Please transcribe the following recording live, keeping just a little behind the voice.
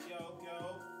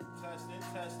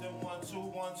Testing 1 2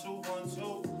 1 2 1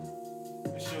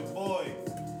 2. It's your boy,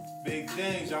 Big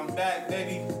Danger. I'm back,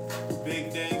 baby.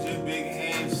 Big Danger, Big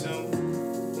Handsome,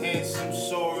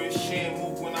 Saurus,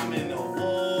 Shamook when I'm in the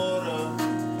order.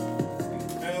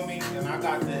 You feel me? And I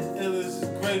got the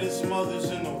illest, greatest mothers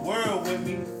in the world with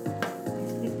me.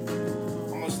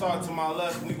 I'm gonna start to my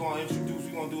left. We gonna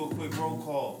do a quick roll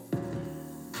call.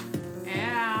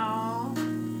 Ow.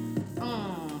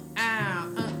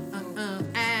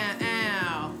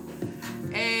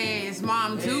 Hey, it's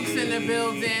Mom Dukes in the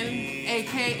building,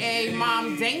 a.k.a.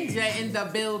 Mom Danger in the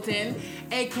building,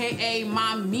 a.k.a.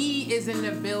 Mom Me is in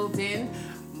the building,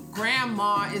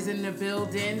 Grandma is in the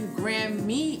building,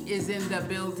 Grandme is in the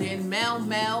building, Mel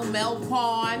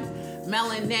Pawn,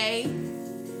 Melanie,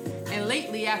 and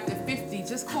lately after 50,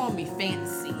 just call me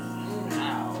Fancy.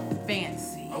 Wow.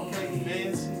 Fancy. Okay,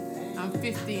 fancy. I'm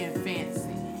 50 and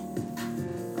fancy.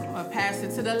 I'm gonna pass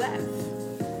it to the left.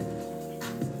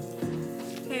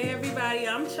 Hey everybody,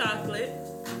 I'm Chocolate,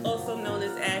 also known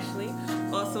as Ashley,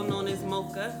 also known as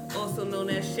Mocha, also known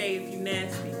as Shay if you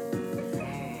nasty.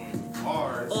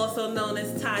 Ours. Also known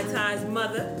as Ty's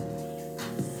mother.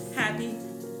 Happy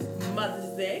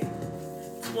Mother's Day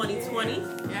 2020.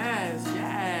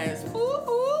 Yes.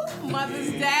 Ooh,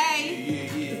 Mother's Day.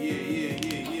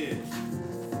 Yeah.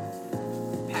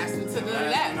 Passing to the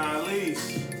Last left. but not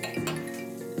least.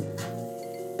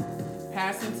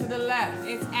 Passing to the left.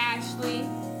 It's Ashley,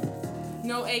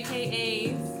 no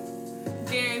AKAs.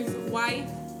 Darren's wife,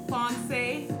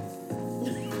 Fonse.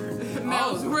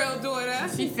 Mel's real daughter.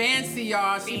 She fancy,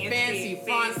 y'all. She fancy.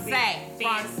 Fancy.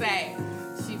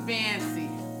 Fonse. She fancy.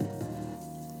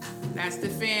 That's the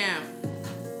fam.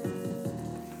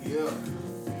 Yeah.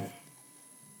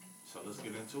 So let's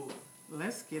get into it.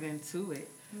 Let's get into it.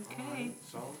 Okay. Alright,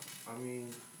 so,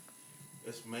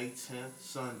 it's May 10th,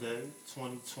 Sunday,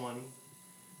 2020.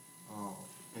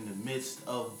 In the midst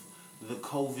of the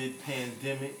COVID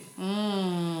pandemic.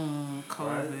 COVID.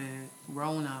 Right?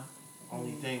 Rona.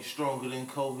 Only thing stronger than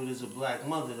COVID is a black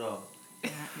mother, though.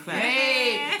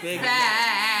 Hey,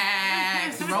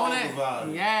 facts. Talk about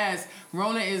it. Yes.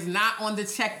 Rona is not on the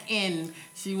check-in.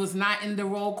 She was not in the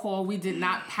roll call. We did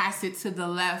not pass it to the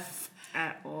left.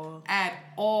 At all. At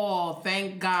all.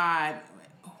 Thank God.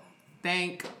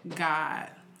 Thank God.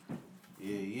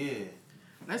 Yeah.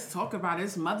 Let's talk about it.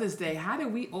 It's Mother's Day. How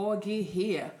did we all get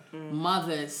here?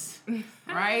 Mothers.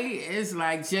 Right? It's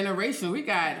like generation. We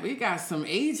got some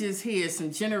ages here,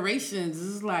 some generations.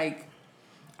 It's like,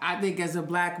 I think as a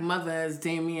black mother, as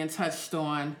Damien touched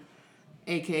on,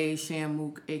 a.k.a.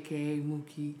 Shamook, a.k.a.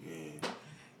 Mookie. Yeah.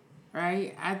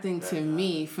 Right? I think for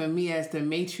me as the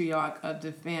matriarch of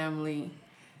the family,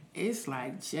 it's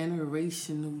like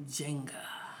generational Jenga.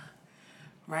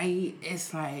 Right?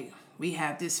 It's like we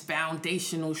have this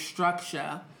foundational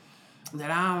structure that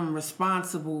I'm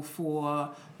responsible for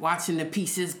watching the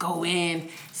pieces go in.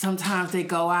 Sometimes they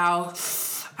go out.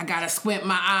 I gotta squint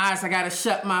my eyes. I gotta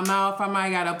shut my mouth. I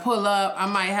might gotta pull up. I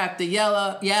might have to yell.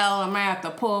 I might have to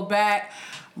pull back.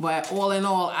 But all in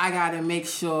all, I gotta make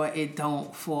sure it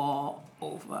don't fall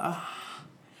over.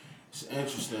 It's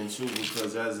interesting, too,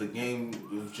 because as the game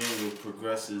of Jenga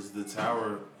progresses, the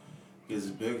tower gets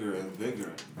bigger and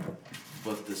bigger.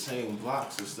 But the same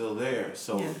blocks are still there.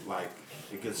 So,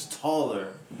 it gets taller,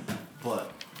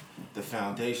 but the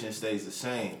foundation stays the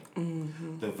same.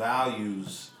 Mm-hmm. The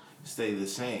values stay the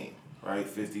same, right?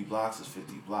 50 blocks is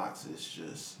 50 blocks. It's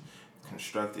just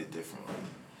constructed differently.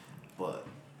 But,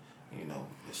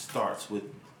 it starts with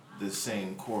the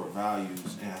same core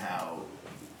values and how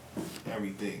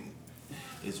everything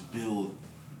is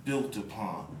built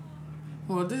upon.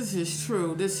 Well, this is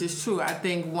true. I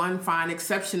think one fine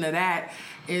exception to that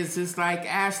is just like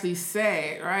Ashley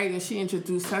said, right? And she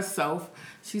introduced herself.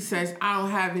 She says, I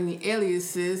don't have any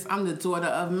aliases. I'm the daughter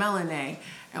of Melanie.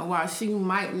 And while she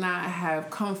might not have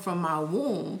come from my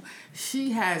womb,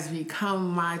 she has become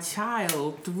my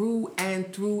child through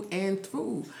and through and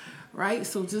through. Right?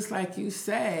 So just like you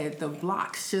said, the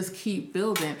blocks just keep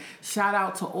building. Shout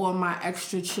out to all my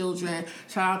extra children.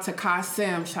 Shout out to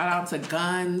Kasim. Shout out to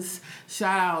Guns.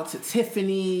 Shout out to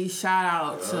Tiffany. Shout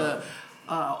out to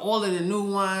all of the new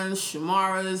ones.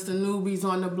 Shamara's, the newbies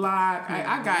on the block.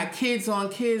 I got kids on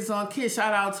kids.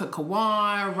 Shout out to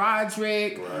Kawan,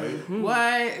 Roderick. Right.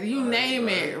 What? You name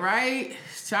it, right?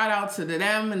 Shout out to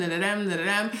them and to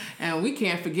them. And we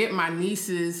can't forget my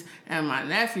nieces and my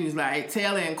nephews, like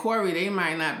Taylor and Corey. They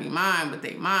might not be mine, but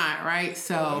they mine, right?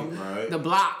 So the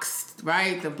blocks,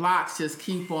 right? The blocks just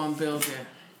keep on building.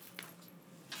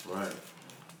 Right.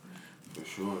 For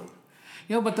sure.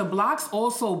 But the blocks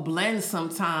also blend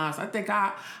sometimes. I think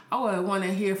I would want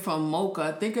to hear from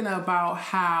Mocha, thinking about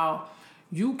how,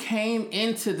 you came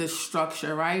into the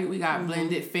structure, right? We got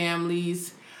blended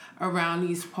families around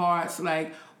these parts.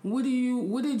 Like, what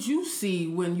did you see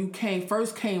when you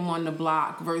first came on the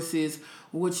block versus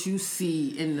what you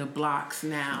see in the blocks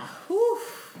now? Whew.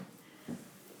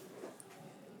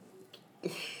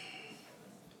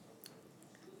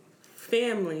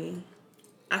 Family.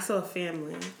 I saw a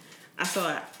family. I saw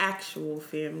an actual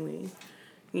family.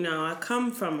 You know, I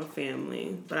come from a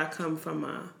family, but I come from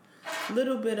a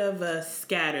little bit of a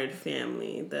scattered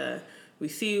family. We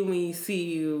see you when you see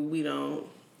you. We don't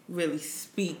really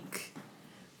speak.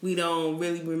 We don't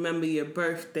really remember your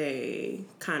birthday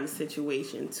kind of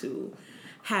situation, to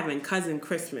having cousin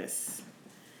Christmas,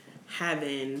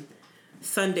 having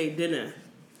Sunday dinner,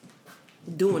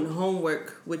 doing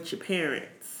homework with your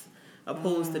parents,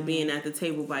 opposed to being at the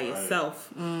table by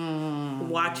yourself,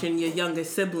 watching your younger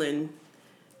sibling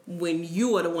when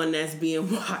you are the one that's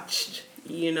being watched,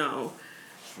 you know.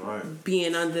 Right.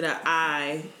 Being under the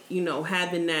eye, you know,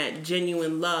 having that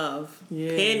genuine love,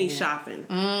 panty shopping,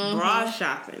 bra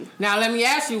shopping. Now let me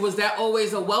ask you, was that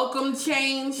always a welcome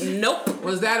change? Nope.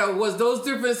 Was those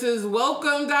differences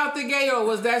welcomed out the gate, or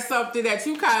was that something that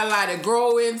you kind of like to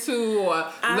grow into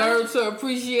or learn to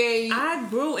appreciate? I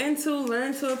grew into,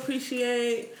 learned to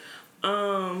appreciate,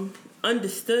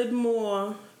 understood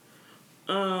more,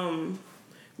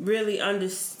 really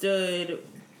understood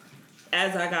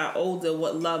as I got older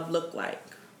what love looked like,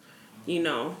 you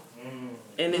know.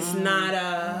 And it's not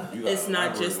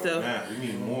just a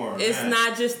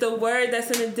word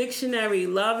that's in a dictionary.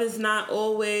 Love is not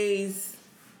always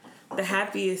the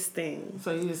happiest thing.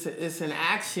 So it's an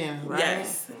action, right?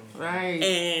 Yes. Right.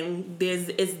 And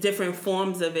it's different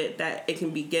forms of it that it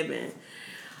can be given.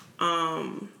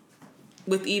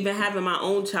 With even having my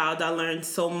own child, I learned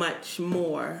so much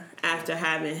more after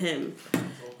having him.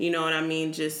 You know what I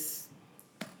mean? Just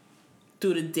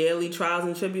through the daily trials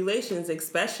and tribulations,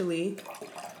 especially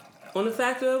on the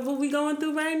factor of what we going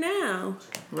through right now.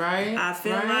 Right. I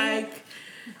feel like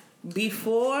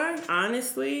before,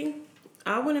 honestly,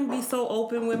 I wouldn't be so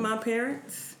open with my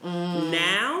parents.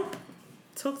 Now,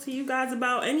 talk to you guys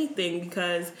about anything,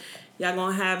 because y'all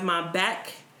gonna have my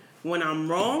back when I'm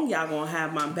wrong. Y'all gonna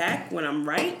have my back when I'm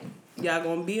right. Y'all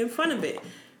gonna be in front of it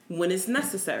when it's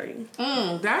necessary.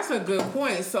 That's a good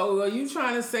point. So are you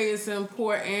trying to say it's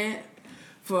important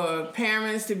for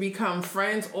parents to become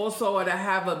friends also, or to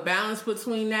have a balance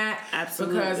between that?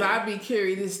 Absolutely. Because I'd be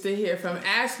curious to hear from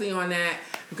Ashley on that,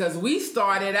 because we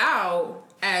started out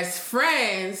as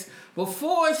friends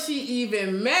before she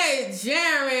even met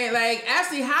Jaren. Like,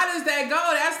 Ashley, how does that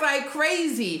go? That's like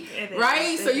crazy,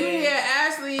 right? So you hear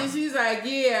Ashley and she's like,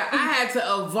 yeah, I had to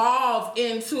evolve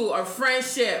into a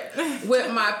friendship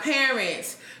with my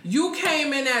parents. You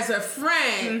came in as a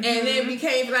friend and then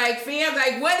became like fam.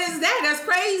 Like, what is that? That's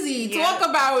crazy. Yeah. Talk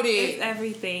about it. It's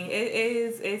everything.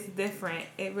 It's different.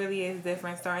 It really is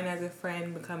different. Starting as a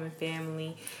friend, becoming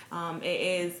family. It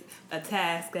is a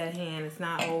task at hand. It's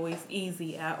not always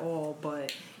easy at all,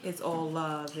 but it's all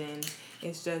love, and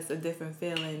it's just a different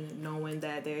feeling knowing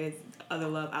that there is other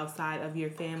love outside of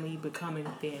your family, becoming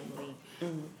family.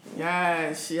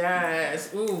 Yes.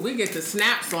 Ooh, we get the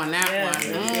snaps on that one.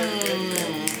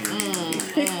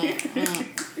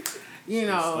 You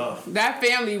know, that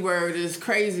family word is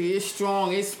crazy. It's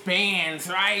strong. It spans,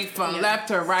 right? From left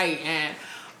to right. And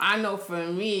I know for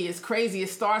me, it's crazy. It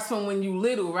starts from when you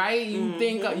little, right? You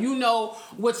think, you know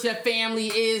what your family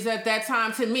is at that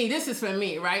time. To me, this is for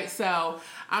me, right? So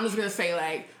I'm just going to say,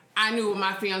 like, I knew what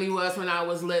my family was when I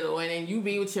was little. And then you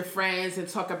be with your friends and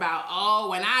talk about, oh,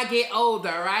 when I get older,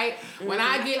 right? When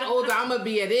I get older, I'm going to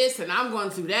be at this, and I'm going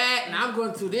to do that, and I'm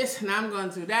going to do this, and I'm going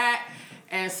to do that.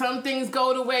 And some things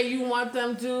go the way you want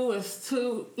them to, and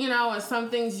some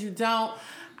things you don't.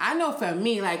 I know for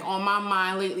me, like, on my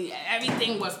mind lately,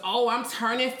 everything was, oh, I'm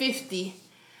turning 50,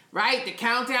 right? The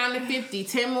countdown to 50.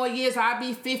 10 more years, I'll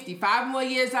be 50. 5 more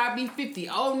years, I'll be 50.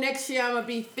 Oh, next year, I'm going to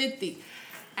be 50.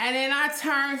 And then I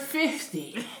turned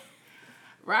 50,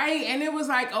 right? And it was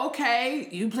like, okay,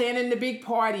 you planning the big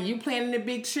party. You planning the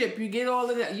big trip. You get all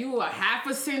of that. You are half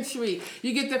a century.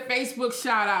 You get the Facebook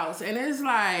shout-outs. And it's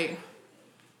like,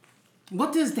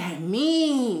 what does that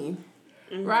mean?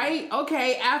 Right?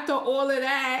 Okay, after all of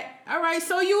that, all right,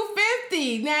 so you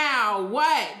 50. Now,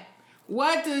 what?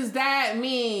 What does that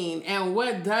mean? And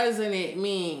what doesn't it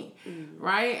mean?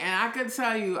 Right? And I could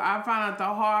tell you, I found out the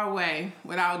hard way,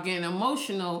 without getting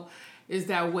emotional, is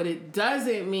that what it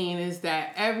doesn't mean is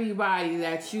that everybody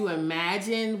that you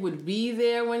imagined would be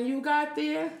there when you got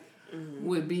there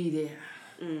would be there.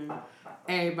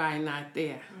 Everybody not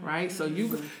there, right? So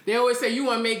they always say, you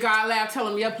want to make God laugh, tell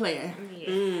him your plan,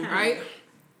 right?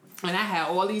 And I had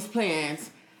all these plans,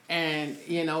 and,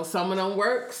 you know, some of them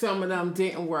worked, some of them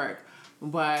didn't work.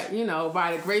 But, you know,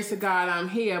 by the grace of God, I'm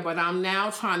here, but I'm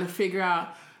now trying to figure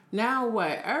out, now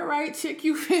what? All right, chick,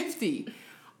 you 50.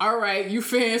 All right, you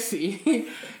fancy.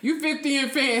 You 50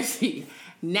 and fancy.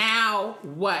 Now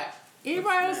what?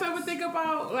 Anybody else ever think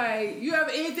about, like, you have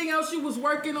anything else you was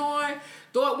working on,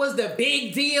 thought was the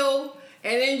big deal,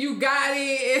 and then you got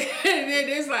it, and then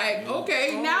it's like,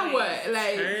 okay, now what?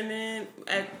 Like, turning,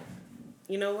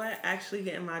 you know what? Actually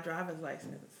getting my driver's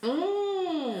license.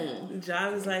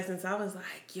 Driver's license, I was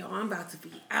like, yo, I'm about to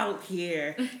be out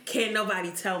here. Can't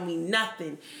nobody tell me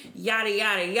nothing. Yada,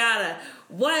 yada, yada.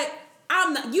 What?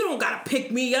 You don't gotta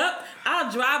pick me up. I'll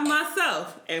drive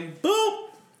myself. And boom,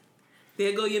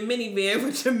 there go your minivan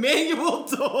with your manual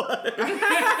door. And your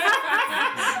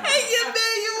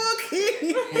manual key.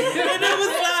 And it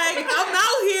was like, I'm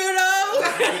out here though.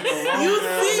 You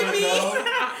see me.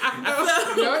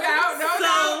 No doubt.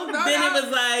 Then it was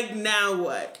like, now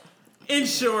what?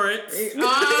 Insurance.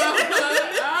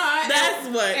 That's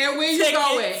what. And where you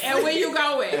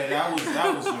going? Hey,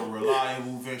 that was a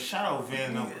reliable van. Shout out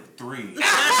van number 3. Van 4.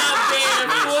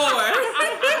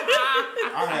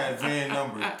 I had van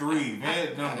number 3.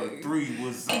 Van number 3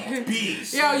 was a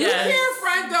beast. Yo, you can't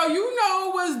front though. You know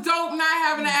it was dope not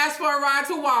having to ask for a ride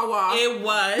to Wawa. It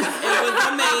was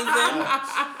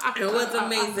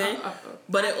amazing.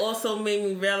 But it also made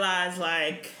me realize,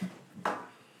 like,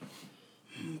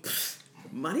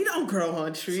 money don't grow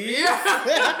on trees.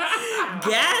 Yeah.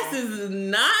 Gas is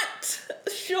not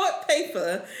short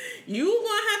paper. You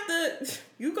gonna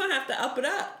have to up it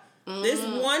up. This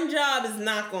one job is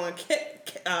not gonna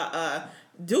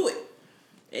do it.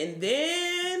 And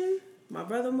then my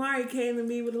brother Mari came to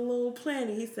me with a little plan,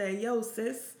 and he said, "Yo,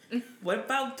 sis, what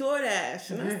about DoorDash?"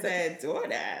 And I said,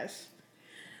 "DoorDash."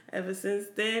 Ever since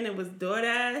then, it was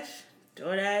DoorDash.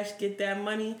 DoorDash, get that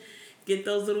money, get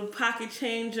those little pocket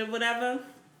change or whatever.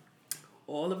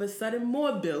 All of a sudden,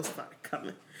 more bills started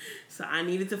coming. So I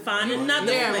needed to find another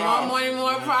place. More money,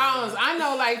 more problems. I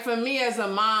know, like, for me as a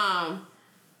mom,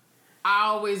 I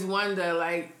always wonder,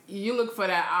 like, you look for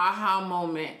that aha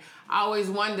moment. I always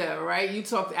wonder, right? You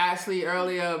talked to Ashley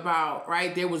earlier about,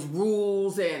 right, there was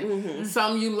rules and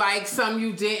some you like, some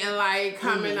you didn't like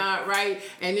coming up, right?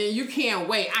 And then you can't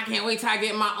wait. I can't wait till I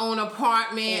get my own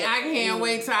apartment. I can't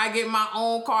wait till I get my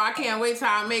own car. I can't wait till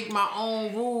I make my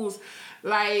own rules.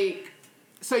 Like,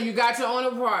 so you got your own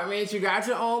apartment, you got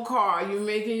your own car, you're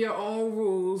making your own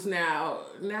rules now.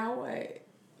 Now what?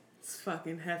 It's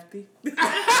fucking hefty. Excuse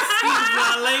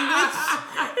my language.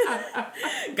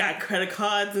 Got credit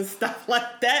cards and stuff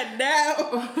like that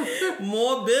now.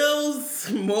 More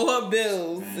bills. Man,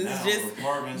 it's just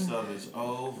apartment stuff is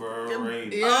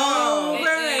overrated. Overrated.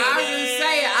 I was just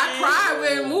saying, I cried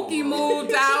when Mookie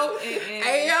moved out.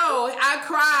 Hey yo, I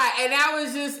cried, and that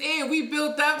was just it. We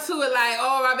built up to it like,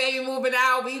 oh, my baby moving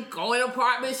out. We going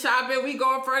apartment shopping. We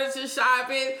going furniture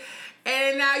shopping.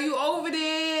 And now you over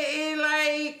there and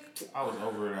like... I was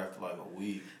over it after like a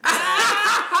week.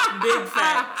 Big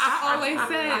fact. I always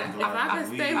said, if I could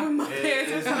stay with my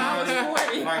parents when I was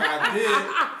 40. Like I did,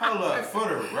 hold up, for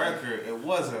the record, it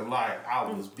wasn't like I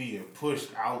was being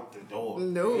pushed out the door.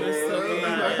 No.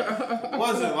 It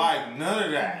wasn't like none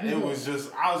of that. It was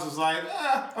just, I was just like,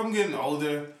 I'm getting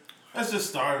older. Let's just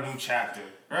start a new chapter,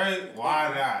 right?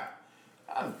 Why not?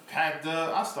 I packed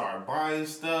up. I started buying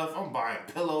stuff. I'm buying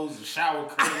pillows and shower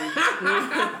curtains,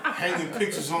 hanging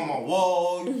pictures on my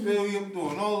wall. You feel me? I'm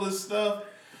doing all this stuff.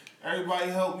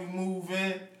 Everybody helped me move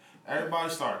in. Everybody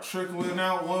started trickling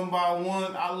out one by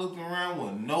one. I looked around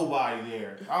with nobody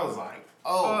there. I was like,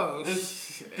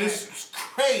 this is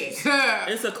crazy.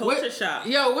 It's a culture shock.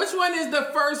 Yo, which one is the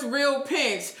first real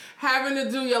pinch? Having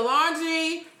to do your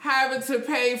laundry, having to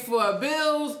pay for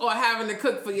bills, or having to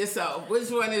cook for yourself?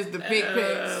 Which one is the big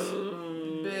pinch?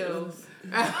 Bills.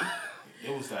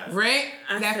 It was that rent.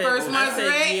 That first month's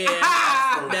rent. Yeah.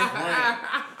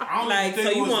 I don't Like, think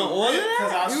so it you was want all of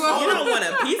that? You don't want a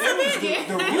piece of it?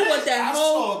 You want that I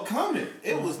whole... saw it coming.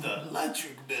 It was the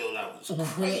electric bill that was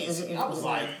crazy. I was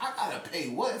like, I gotta pay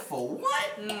what for what?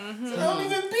 So they don't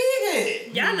even be there.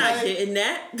 Y'all not getting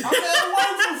that. I'm at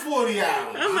work for 40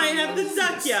 hours. I might have to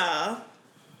duck y'all.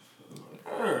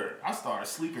 I started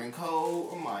sleeping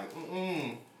cold. I'm like,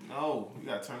 no, we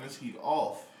gotta turn this heat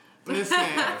off. Listen,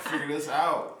 Gotta figure this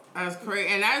out. that's crazy,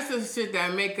 and that's the shit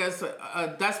that make us.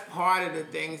 That's part of the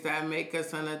things that make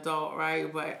us an adult,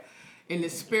 right? But in the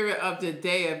spirit of the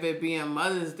day of it being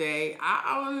Mother's Day,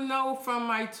 I don't know from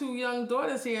my 2 young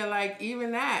daughters here, like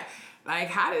even that, like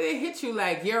how did it hit you?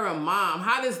 Like you're a mom.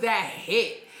 How does that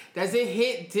hit? does it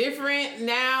hit different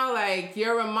now? Like,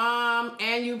 you're a mom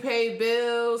and you pay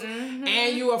bills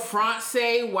and you a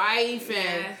fiancé wife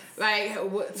and like,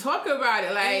 talk about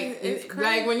it. Like, it's crazy.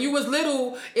 like when you was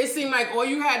little, it seemed like all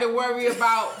you had to worry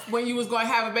about when you was going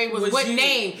to have a baby was what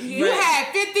name. You had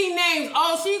 50 names.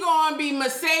 Oh, she going to be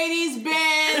Mercedes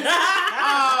Benz.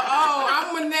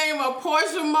 I'm going to name her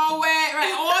Porsche Moet.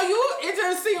 Right? It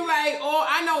just seemed like,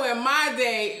 I know in my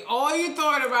day, all you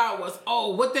thought about was,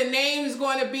 what the name is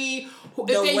going to be. You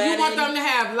want them to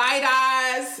have light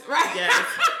eyes, right? Yes.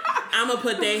 I'm going to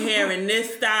put their hair in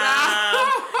this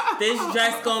style. This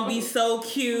dress going to be so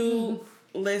cute.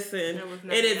 Listen,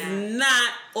 it is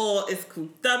not all it's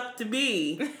cooped up to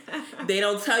be. They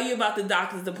don't tell you about the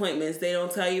doctor's appointments. They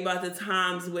don't tell you about the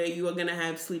times where you are going to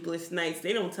have sleepless nights.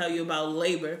 They don't tell you about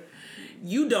labor.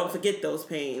 You don't forget those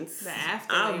pains. The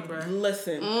after labor.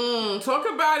 Listen. Talk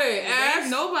about it.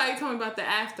 There's nobody talking about the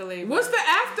after labor. What's the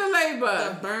after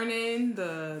labor? The burning,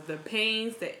 the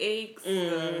pains, the aches,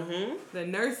 the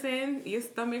nursing. Your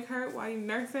stomach hurt while you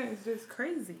nursing. It's just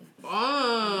crazy.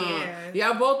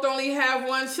 Y'all both only have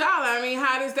one child. I mean,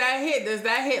 how does that hit? Does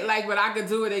that hit like, but I could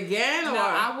do it again? No,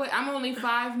 I'm only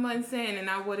 5 months in, and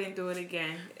I wouldn't do it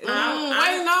again. Wait,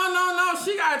 no.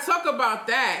 She gotta talk about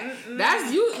that.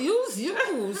 That's you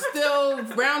still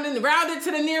rounded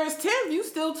to the nearest 10th. You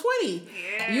still 20.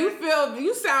 Yeah.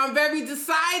 You sound very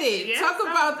decided. Yes, talk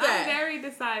about that. I'm very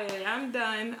decided. I'm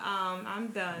done. I'm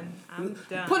done.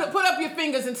 Put up your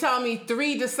fingers and tell me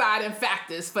 3 deciding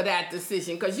factors for that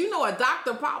decision, because you know a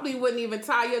doctor probably wouldn't even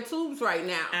tie your tubes right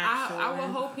now. I would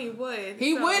hope he would.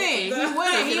 He wouldn't. He feel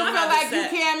like you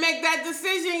can't make that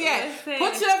decision yet. Listen.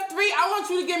 Put your 3. I want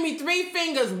you to give me 3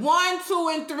 fingers, 1, 2,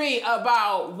 and 3,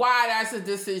 about why that's a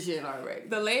decision already.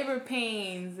 The labor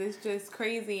pains, it's just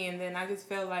crazy, and then I just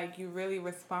feel like you're really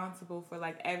responsible for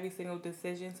like every single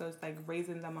decision. So it's like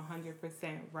raising them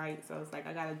 100% right. So it's like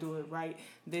I gotta do it right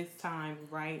this time,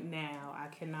 right now. I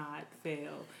cannot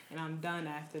fail, and I'm done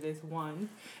after this one.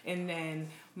 And then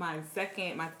my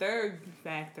third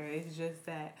factor is just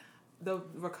that the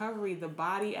recovery, the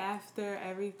body after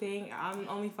everything. I'm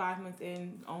only 5 months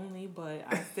in but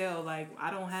I still I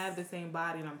don't have the same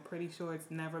body, and I'm pretty sure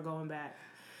it's never going back.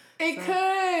 It could.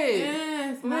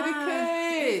 Yeah, it's but not. It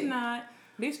could. It's not.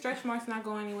 These stretch marks not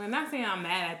going anywhere. I'm not saying I'm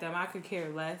mad at them. I could care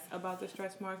less about the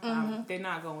stretch marks. They're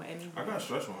not going anywhere. I got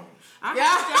stretch marks. I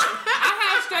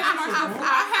had stretch marks before.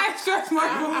 I had stretch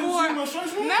marks before.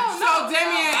 No. So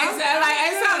Damien,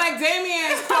 it sounds like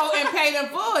Damien's quote and paid in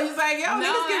full. He's like, yo,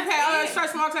 niggas get paid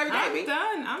stretch marks every day.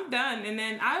 I'm done. And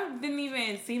then I didn't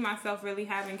even see myself really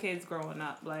having kids growing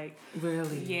up.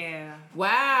 Really? Yeah.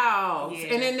 Wow.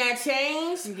 Yeah. And then that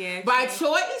changed? Yeah. By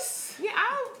choice? Yeah,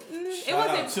 it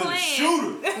wasn't to planned. the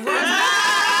shooter.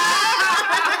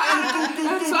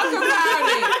 Talk about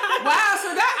it. Wow, so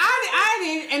that I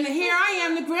didn't, and here I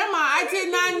am, the grandma. I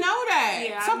did not know that.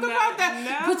 Yeah, Talk about that.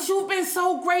 No. But you've been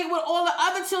so great with all the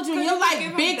other children. You're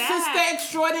like big sister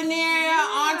extraordinaire,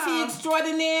 auntie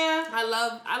extraordinaire.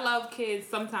 I love kids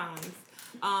sometimes.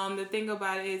 The thing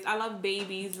about it is I love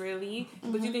babies really,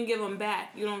 but you can give them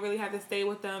back. You don't really have to stay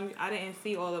with them. I didn't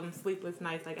see all of them sleepless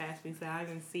nights like Ashley said. I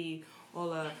didn't see all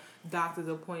the doctor's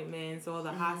appointments, all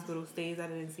the hospital stays. I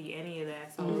didn't see any of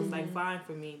that. So it was fine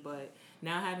for me. But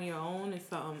now having your own is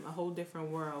something, a whole different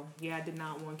world. Yeah, I did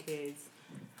not want kids.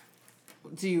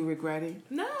 Do you regret it?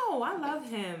 No, I love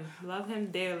him. Love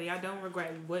him dearly. I don't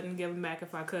regret. Wouldn't give him back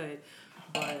if I could.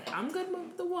 But I'm good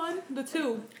with the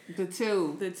 2. The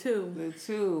 2. The 2. The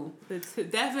 2. The 2.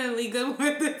 Definitely good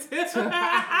with the 2.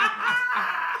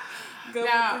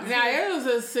 Now, there was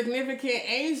a significant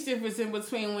age difference in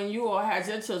between when you all had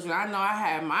your children. I know I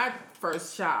had my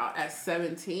first child at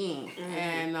 17.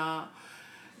 And,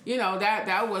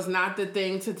 that was not the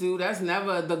thing to do. That's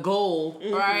never the goal,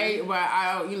 right? But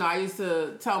I used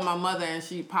to tell my mother, and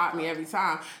she popped me every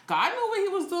time. God knew what he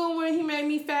was doing when he made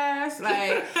me fast.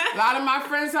 Like, a lot of my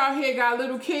friends out here got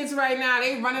little kids right now.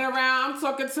 They running around. I'm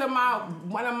talking to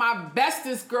one of my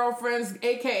bestest girlfriends,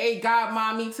 a.k.a.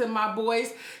 godmommy to my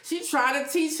boys. She trying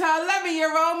to teach her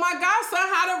 11-year-old, my godson,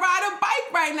 how to ride a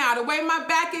bike right now. The way my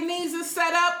back and knees are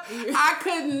set up, I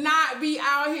could not be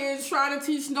out here trying to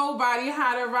teach nobody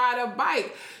how to ride a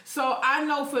bike. So I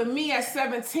know for me at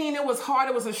 17, it was hard.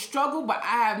 It was a struggle, but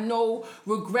I have no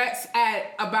regrets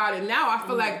about it now. I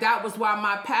feel like that was why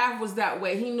my path was that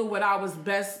way. He knew what I was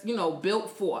best,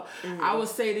 built for. I would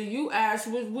say to you, Ash,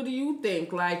 what do you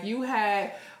think? Like, you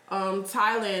had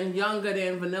Thailand younger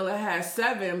than Vanilla has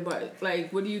 7, but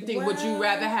what do you think? Would you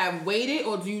rather have waited,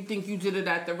 or do you think you did it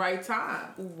at the right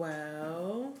time?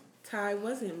 Well, Ty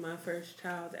wasn't my first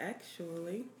child,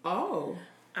 actually. Oh.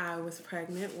 I was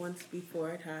pregnant once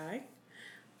before Ty.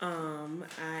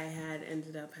 I had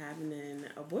ended up having an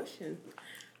abortion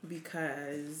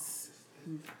because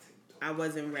I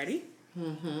wasn't ready.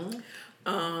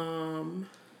 And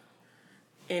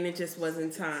it just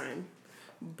wasn't time.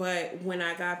 But when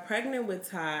I got pregnant with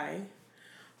Ty,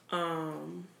 I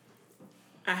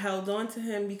held on to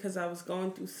him because I was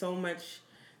going through so much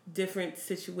different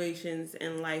situations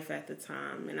in life at the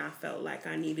time, and I felt like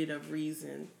I needed a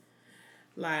reason.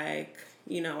 Like,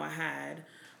 I had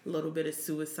a little bit of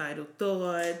suicidal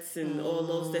thoughts and all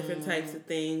those different types of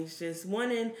things. Just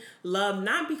wanting love,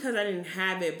 not because I didn't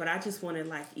have it, but I just wanted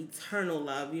like eternal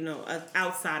love,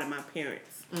 outside of my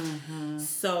parents.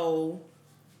 So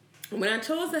when I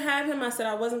chose to have him, I said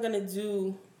I wasn't going to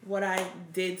do what I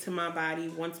did to my body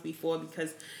once before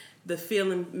because the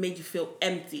feeling made you feel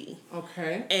empty.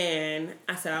 Okay. And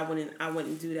I said I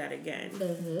wouldn't do that again.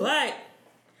 But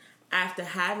after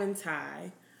having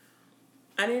Ty,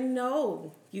 I didn't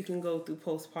know you can go through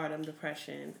postpartum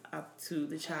depression up to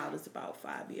the child is about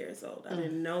 5 years old. I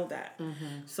didn't know that.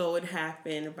 So it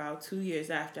happened about 2 years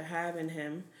after having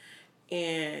him.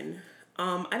 And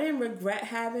I didn't regret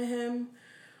having him,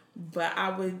 but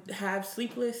I would have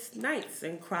sleepless nights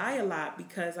and cry a lot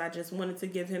because I just wanted to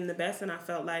give him the best, and I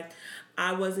felt like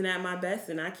I wasn't at my best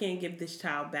and I can't give this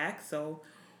child back, so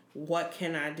what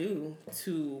can I do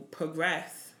to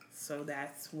progress? So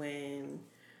that's when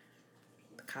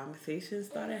the conversations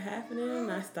started happening,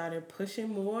 and I started pushing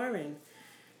more and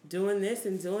doing this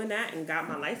and doing that and got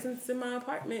my license in my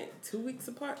apartment 2 weeks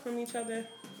apart from each other,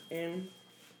 and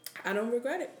I don't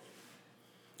regret it.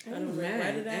 I don't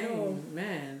regret it at all.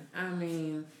 Man, I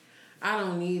mean, I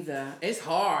don't either. It's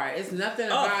hard. It's nothing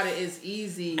about it is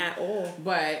easy at all.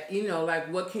 But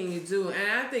like, what can you do?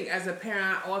 And I think as a parent,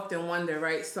 I often wonder,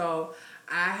 right? So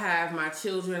I have my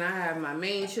children. I have my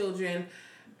main children,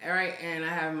 right, and I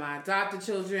have my adopted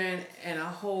children, and a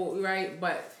whole right.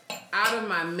 But out of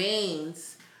my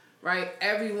mains, right,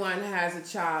 everyone has a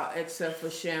child except for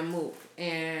Shamook,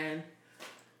 and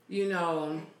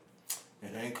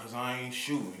It ain't 'cause I ain't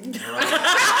shooting, girl.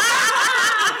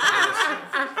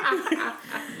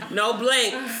 No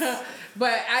blanks.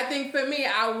 But I think for me,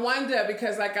 I wonder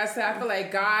because, like I said, I feel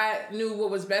like God knew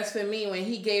what was best for me when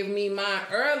He gave me mine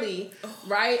early,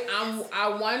 right? I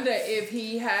wonder if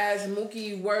He has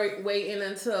Mookie waiting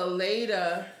until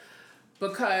later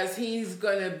because He's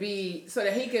gonna be so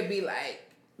that He could be like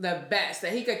the best,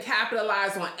 that He could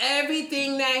capitalize on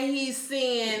everything that He's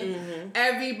seeing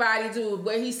everybody do,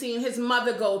 what He's seen His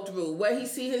mother go through, what He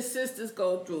see His sisters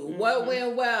go through, what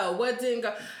went well, what didn't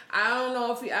go. I don't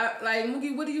know if like,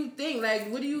 Mookie, what do you think? Like,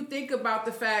 what do you think about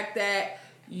the fact that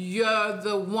you're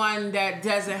the one that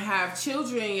doesn't have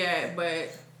children yet, but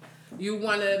you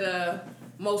one of the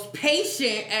most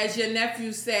patient, as your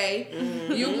nephew say,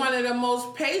 you're one of the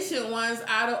most patient ones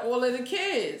out of all of the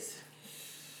kids.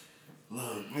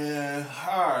 Look, man,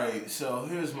 alright, so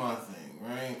here's my thing,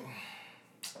 right?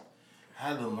 I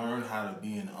had to learn how to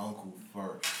be an uncle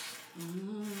first.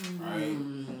 Right?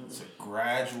 It's a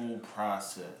gradual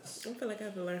process. I feel like I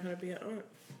have to learn how to be an aunt.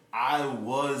 I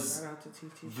was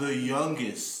the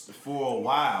youngest for a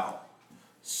while.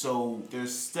 So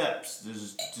there's steps.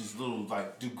 There's little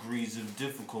like degrees of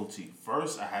difficulty.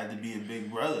 First, I had to be a big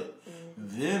brother.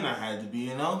 Then I had to be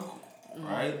an uncle.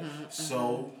 Right?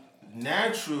 So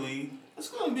naturally, it's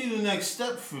going to be the next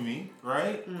step for me,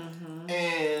 right?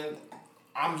 And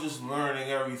I'm just learning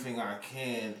everything I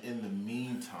can in the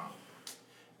meantime.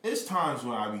 It's times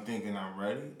when I be thinking I'm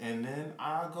ready, and then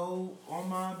I go on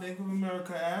my Bank of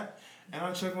America app, and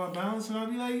I check my balance, and I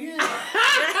be like, yeah,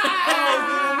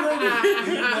 I'm ready,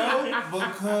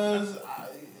 because,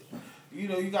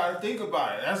 you got to think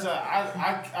about it.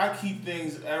 I keep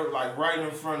things like right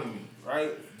in front of me,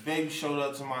 right? Baby showed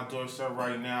up to my doorstep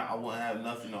right now. I wouldn't have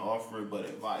nothing to offer it but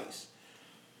advice.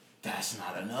 That's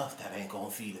not enough. That ain't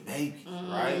gonna feed a baby,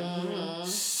 right?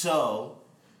 So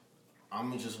I'm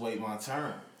gonna just wait my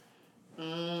turn.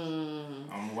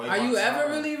 Are you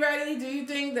ever really ready? Do you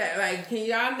think that, like, can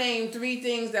y'all name 3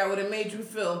 things that would have made you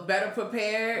feel better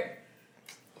prepared?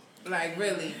 Like,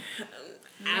 really?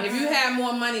 If you had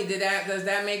more money, does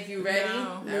that make you ready?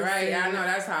 No. Right? I know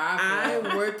that's how I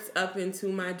feel. I worked up into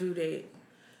my due date.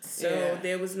 So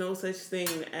there was no such thing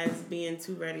as being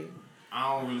too ready.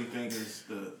 I don't really think it's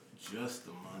just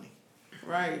the money.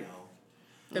 Right.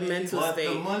 The mental state.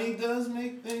 But the money does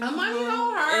make things. The money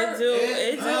don't hurt.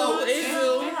 It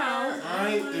do.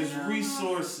 Right? There's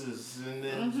resources, and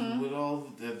then with all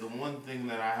that, the one thing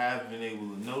that I have been able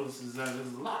to notice is that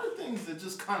there's a lot of things that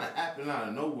just kind of happen out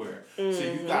of nowhere. So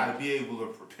you got to be able to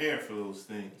prepare for those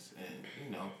things,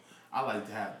 and I like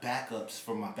to have backups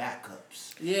for my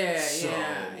backups.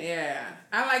 Yeah.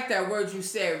 I like that word you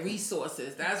said,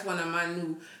 resources. That's one of my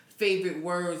new favorite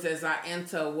words as I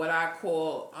enter what I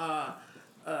call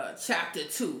chapter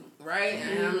 2, right?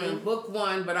 And I'm in book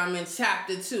 1, but I'm in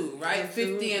chapter 2, right?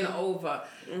 Absolutely. 50 and over.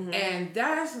 And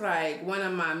that's like one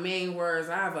of my main words.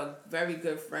 I have a very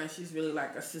good friend. She's really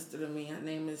like a sister to me. Her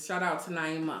name is, shout out to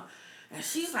Naima. And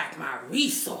she's like my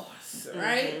resource,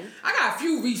 right? I got a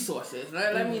few resources.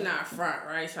 Let me not front,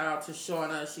 right? Shout out to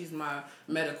Shauna. She's my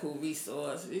medical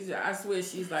resource. I swear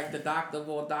she's like the doctor of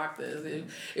all doctors.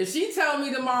 If she tell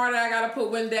me tomorrow that I got to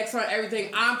put Windex on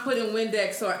everything, I'm putting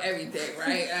Windex on everything,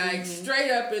 right? Like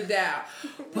straight up and down.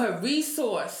 But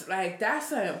resource, like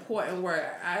that's an important word.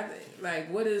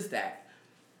 What is that?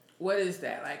 What is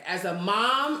that? Like, as a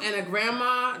mom and a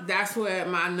grandma, that's where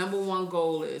my number one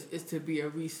goal is to be a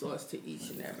resource to each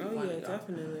and every one of y'all.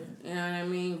 Definitely. You know what I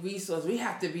mean? Resource. We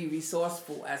have to be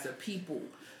resourceful as a people,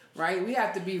 right? We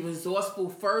have to be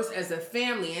resourceful first as a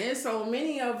family. And there's so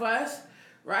many of us,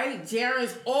 right?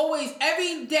 Jaren's always,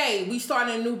 every day, we start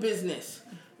a new business,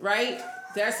 right?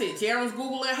 That's it. Jaren's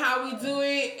Googling how we do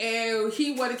it, and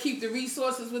he want to keep the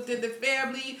resources within the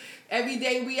family. Every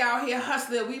day we out here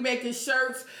hustling. We making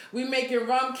shirts. We making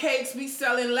rum cakes. We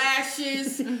selling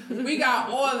lashes. We got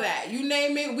all that. You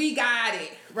name it, we got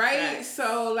it, right? Right.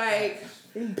 So, like,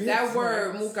 that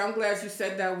word, Mook, I'm glad you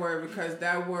said that word because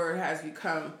that word has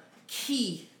become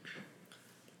key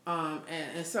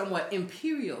and somewhat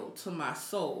imperial to my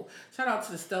soul. Shout out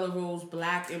to the Stella Rose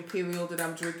Black Imperial that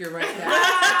I'm drinking right now.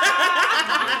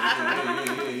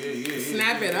 Yeah.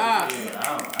 Snap it up.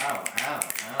 Ow.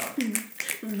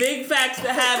 Big facts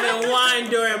to having wine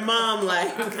during mom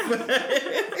life.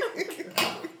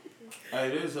 Hey,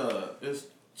 there's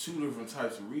 2 different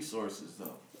types of resources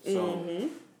though. So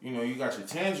you got your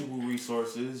tangible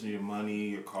resources, your money,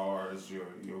 your cars, your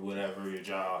whatever, your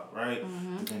job, right?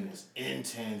 And then there's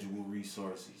intangible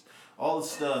resources. All the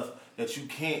stuff that you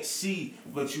can't see,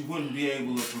 but you wouldn't be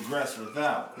able to progress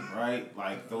without, right?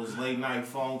 Like those late night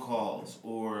phone calls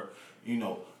or,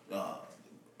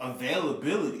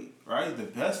 availability, right? The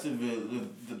best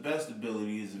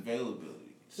ability is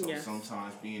availability. So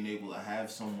sometimes being able to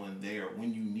have someone there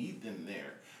when you need them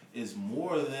there is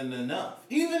more than enough.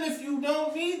 Even if you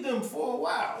don't need them for a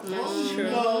while. As long as you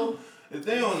know if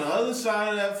they're on the other side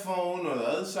of that phone or the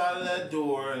other side of that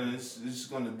door and it's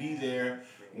going to be there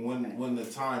when the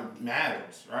time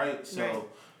matters, right? So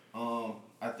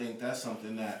I think that's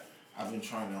something that I've been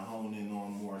trying to hone in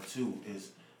on more too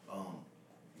is,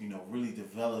 really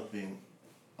developing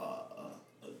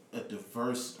a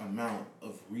diverse amount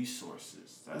of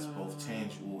resources that's both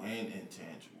tangible and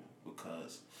intangible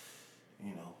because,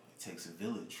 it takes a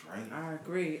village, right? I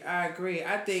agree.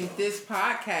 I think this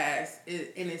podcast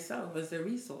in itself is a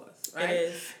resource, right?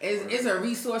 It is. It's a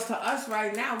resource to us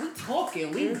right now. We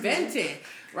talking, we venting,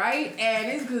 right?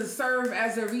 And it's going to serve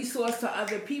as a resource to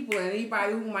other people and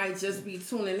anybody who might just be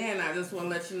tuning in. I just want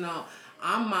to let you know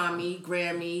I'm Mommy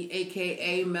Grammy,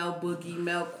 a.k.a. Mel Boogie,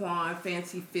 Mel Quan,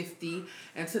 Fancy 50.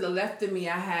 And to the left of me,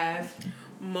 I have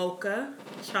Mocha,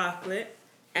 Chocolate,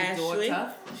 Ashley,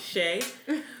 daughter. Shay,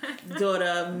 daughter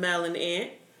of Mel and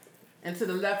Aunt. And to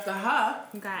the left of her,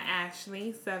 you got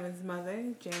Ashley, Seven's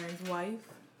mother, Jaren's wife.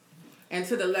 And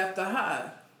to the left of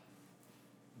her,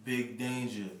 Big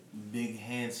Danger, Big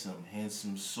Handsome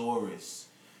Saurus,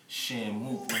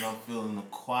 Shamook when I'm feeling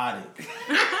aquatic.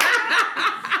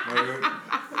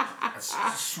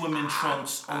 Swimming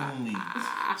trunks only.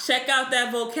 Check out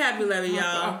that vocabulary,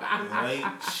 y'all. Right?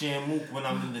 Shamook when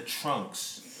I'm in the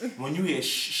trunks. When you hear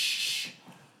shh,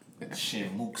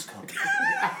 Shamook's coming.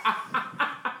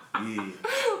 Yeah. He's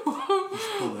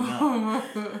pulling up.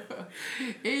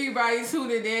 Anybody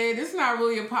tuning in, this is not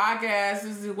really a podcast.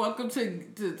 This is welcome to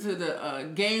the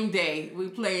game day. We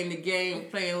playing the game,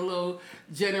 playing a little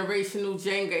generational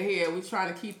Jenga here. We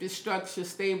trying to keep this structure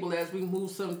stable as we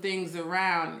move some things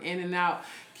around, in and out,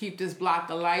 keep this block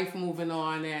of life moving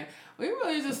on. And we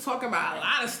really just talking about a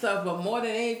lot of stuff, but more than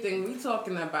anything, we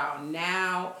talking about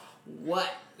now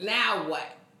what?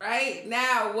 Right?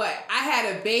 Now what? I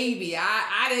had a baby.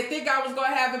 I didn't think I was going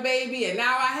to have a baby, and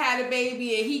now I had a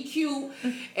baby, and he cute,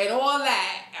 and all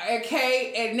that,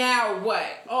 okay? And now what?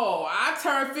 Oh, I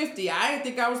turned 50. I didn't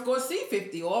think I was going to see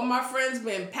 50. All my friends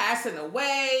been passing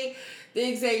away.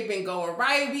 Things ain't been going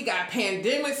right. We got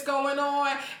pandemics going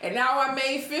on, and now I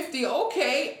made 50.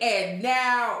 Okay, and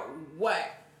now what?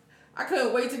 I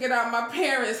couldn't wait to get out of my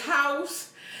parents' house.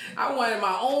 I wanted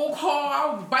my own car.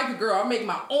 I was a biker girl. I make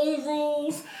my own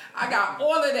rules. I got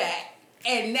all of that.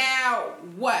 And now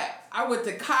what? I went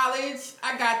to college.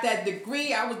 I got that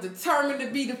degree. I was determined to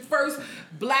be the first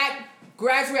black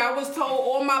graduate. I was told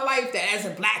all my life that as a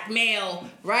black male,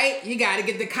 right, you got to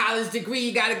get the college degree.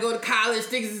 You got to go to college.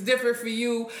 Things is different for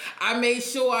you. I made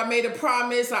sure I made a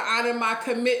promise. I honored my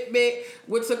commitment.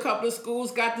 Went to a couple of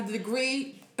schools, got the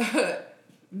degree.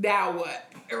 Now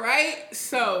what? Right?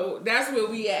 So that's where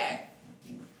we at.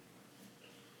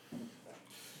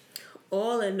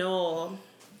 All in all,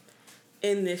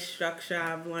 in this structure,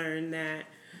 I've learned that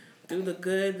through the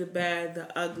good, the bad,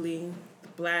 the ugly, the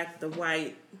black, the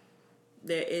white,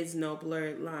 there is no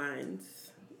blurred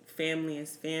lines. Family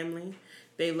is family.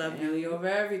 They love Family you over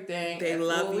everything. They F-O-E.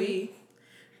 love you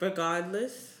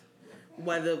regardless,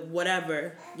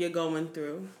 whatever you're going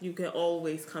through. You can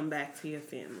always come back to your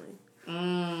family.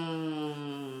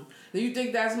 Do you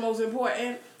think that's most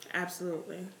important?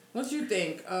 Absolutely. What you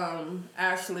think,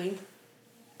 Ashley?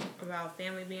 About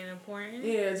family being important?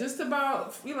 Yeah, just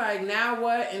about, you like, now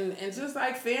what? And just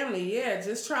like family, yeah.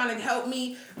 Just trying to help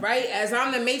me, right? As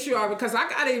I'm the matriarch, because I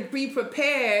got to be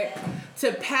prepared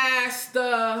to pass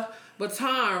the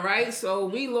baton, right? So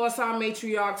we lost our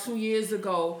matriarch 2 years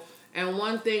ago. And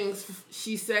one thing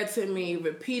she said to me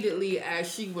repeatedly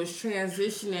as she was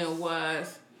transitioning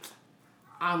was,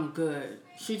 I'm good.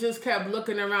 She just kept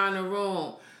looking around the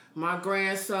room. My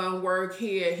grandson work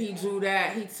here. He do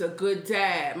that. He's a good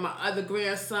dad. My other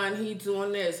grandson, he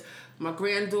doing this. My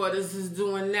granddaughters is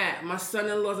doing that. My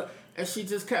son-in-law. And she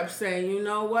just kept saying, you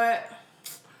know what?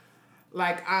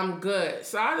 Like, I'm good.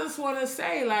 So I just want to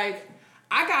say, like,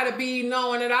 I got to be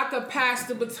knowing that I could pass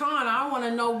the baton. I want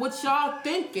to know what y'all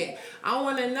thinking. I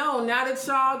want to know, now that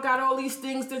y'all got all these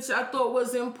things that y'all thought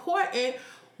was important,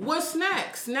 what's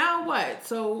next? Now what?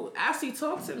 So, Ashley,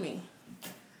 talk to me.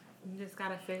 You just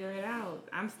gotta figure it out.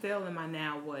 I'm still in my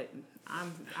now what.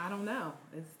 I don't know.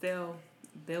 It's still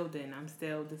building. I'm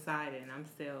still deciding.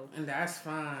 And that's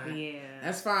fine. Yeah.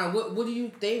 That's fine. What do you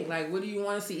think? Like, what do you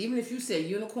want to see? Even if you said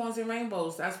unicorns and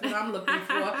rainbows, that's what I'm looking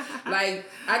for. Like,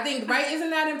 I think, right, isn't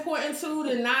that important too,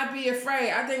 to not be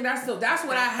afraid? I think that's what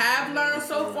I have learned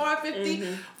so far at 50.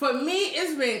 Mm-hmm. For me,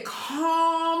 it's been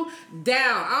calm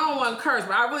down. I don't want to curse,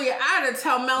 but I had to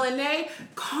tell Melanie,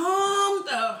 calm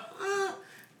the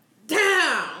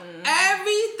down.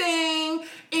 Everything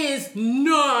is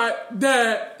not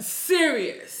that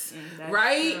serious,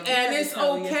 right? True. And it's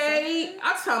okay.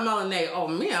 I tell Melanie, oh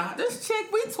man, this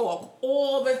chick, we talk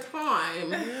all the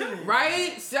time,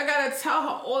 right? So I gotta tell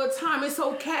her all the time, it's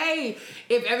okay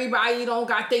if everybody don't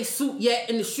got their suit yet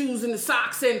and the shoes and the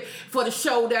socks and for the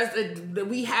show that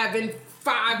we having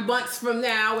 5 months from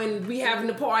now, and we having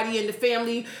the party and the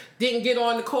family didn't get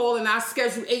on the call, and I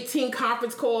scheduled 18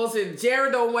 conference calls, and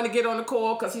Jared don't want to get on the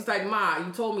call because he's like, Ma,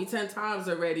 you told me 10 times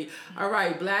already. All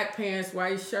right, black pants,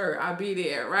 white shirt, I'll be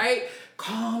there, right?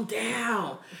 Calm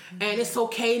down. And it's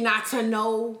okay not to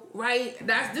know, right?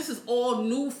 This is all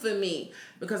new for me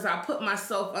because I put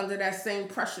myself under that same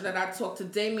pressure that I talked to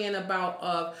Damien about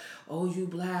of, oh, you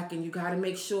black and you got to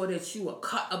make sure that you are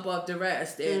cut above the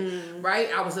rest. And,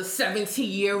 right, I was a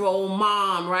 70-year-old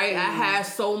mom, right? I had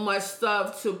so much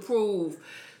stuff to prove.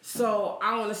 So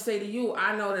I want to say to you,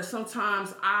 I know that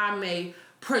sometimes I may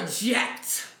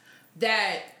project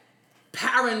that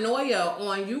paranoia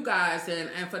on you guys, and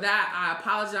for that I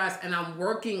apologize, and I'm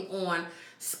working on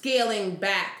scaling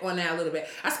back on that a little bit.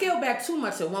 I scaled back too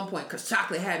much at one point because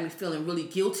Chocolate had me feeling really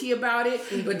guilty about it.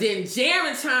 But then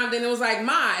Jaron chimed in and was like,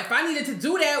 Ma, if I needed to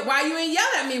do that, why you ain't yell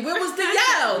at me? Where was the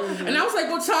yell? And I was like,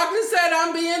 well, Chocolate said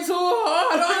I'm being too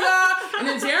hard on y'all. And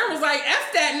then Jaron was like,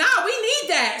 F that. Nah, we need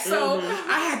that. So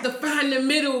I had to find the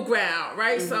middle ground,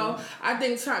 right? So I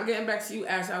think, getting back to you,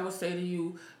 Ash, I would say to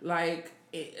you, like,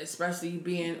 especially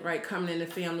being, right, coming in the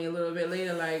family a little bit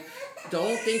later, like,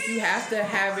 don't think you have to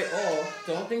have it all.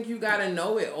 Don't think you gotta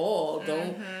know it all.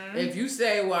 Don't, if you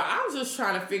say, well, I'm just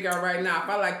trying to figure out right now if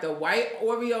I like the white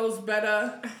Oreos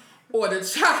better or the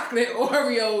chocolate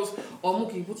Oreos, or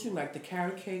Mookie, what you like, the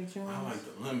carrot cake joints? I like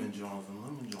the lemon joints and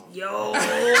lemon joints. Yo, the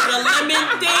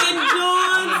lemon thin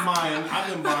joints.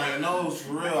 I've been buying those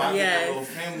for real. I get a little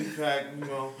family pack, you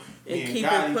know. And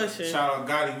keep it pushing. Shout out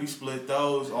Gotti, we split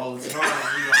those all the time.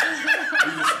 You know,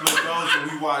 we just split those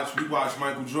and we watch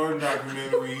Michael Jordan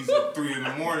documentaries at 3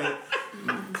 a.m.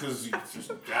 because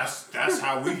that's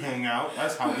how we hang out.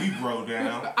 That's how we bro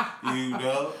down. You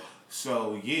know.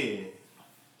 So yeah.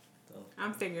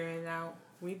 I'm figuring it out.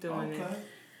 We doing it.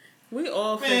 We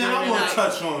all figuring it out. Man, I want to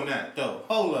touch on that though.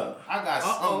 Hold up, I got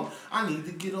something I need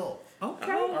to get off.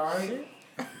 Okay. All right.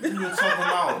 We've been talking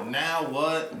about now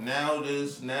what, now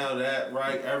this, now that,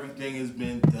 right? Everything has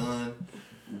been done.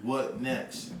 What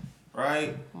next,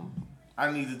 right? I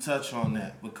need to touch on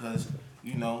that because,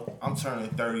 you know, I'm turning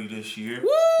 30 this year. Woo,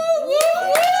 woo,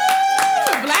 woo!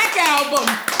 Black album.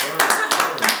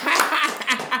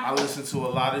 I listen to a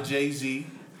lot of Jay-Z.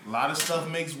 A lot of stuff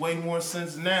makes way more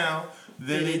sense now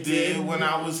than it did when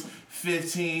I was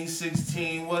 15,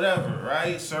 16, whatever,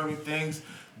 right? Certain things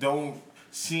don't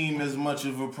seem as much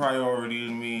of a priority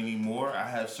to me anymore. I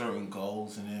have certain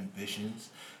goals and ambitions,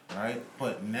 right?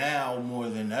 But now, more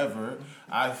than ever,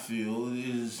 I feel it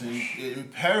is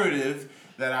imperative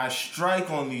that I strike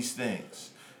on these things,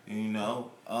 you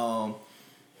know? I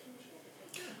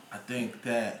think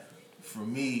that, for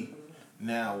me,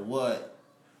 now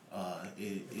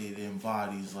it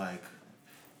embodies, like,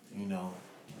 you know,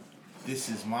 this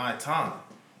is my time,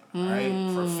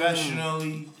 right?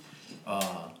 Professionally,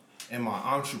 in my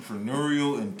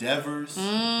entrepreneurial endeavors,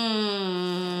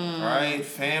 right?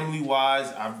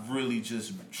 Family-wise, I've really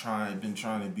just been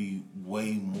trying to be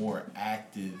way more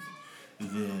active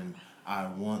than I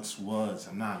once was.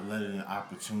 I'm not letting the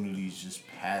opportunities just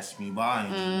pass me by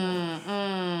anymore.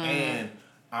 And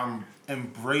I'm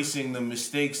embracing the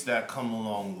mistakes that come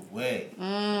along the way,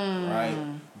 right?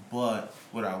 But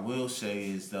what I will say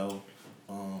is, though,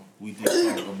 we did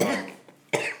talk about...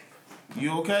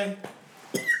 You okay?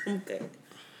 Okay.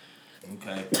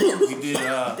 Okay. We did,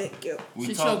 Thank you.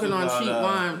 She's choking on cheap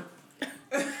wine.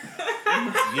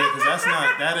 Yeah, because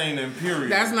that ain't Imperial.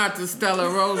 That's not the Stella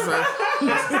Rosa.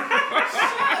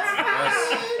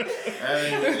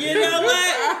 You know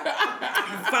what?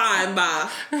 Fine, Bob.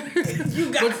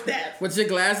 You got that. But your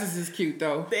glasses is cute,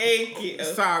 though. Thank you.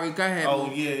 Sorry, go ahead. Oh,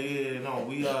 yeah. No,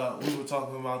 we were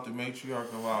talking about the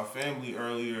matriarch of our family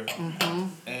earlier.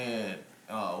 And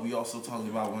we also talked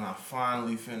about when I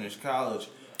finally finished college.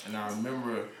 And I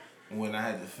remember when I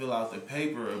had to fill out the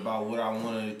paper about what I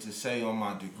wanted to say on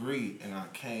my degree. And I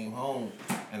came home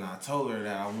and I told her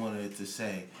that I wanted it to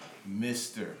say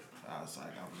Mr. I was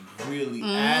like, I was really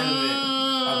adamant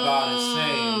about it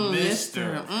saying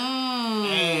Mr.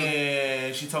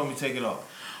 And she told me to take it off.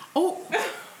 Oh.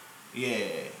 Yeah.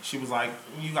 She was like,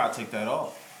 you gotta take that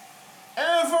off. And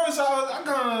at first I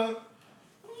kind of,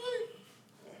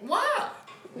 why?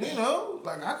 You know,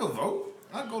 like, I could vote.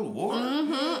 I go to war.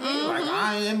 Like,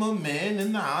 I am a man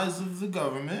in the eyes of the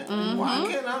government. Why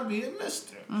can't I be a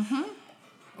Mr.?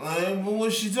 But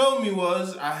what she told me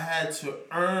was I had to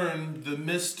earn the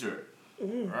Mr.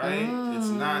 Right? It's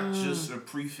not just a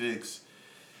prefix.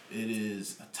 It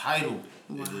is a title.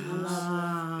 It is,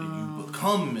 you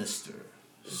become Mr.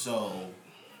 So,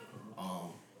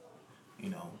 you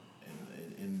know,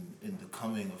 in the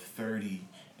coming of 30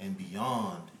 and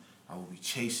beyond, I will be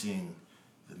chasing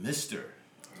the Mr.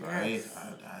 Right? Yes.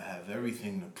 I have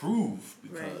everything to prove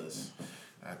because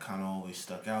that kind of always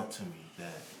stuck out to me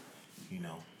that, you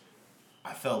know,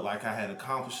 I felt like I had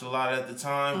accomplished a lot at the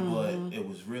time, but it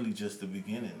was really just the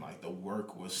beginning. Like, the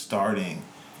work was starting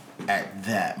at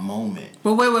that moment.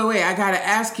 But wait. I gotta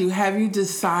ask you, have you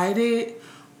decided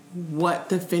what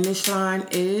the finish line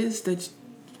is?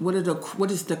 What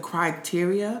is the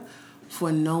criteria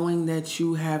for knowing that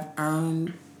you have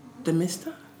earned the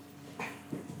Mr.?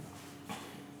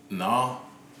 No.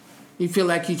 You feel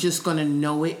like you're just gonna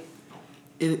know it?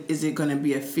 Is it gonna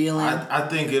be a feeling? I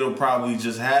think it'll probably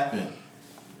just happen.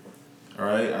 All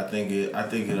right, I think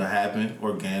it'll happen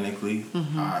organically.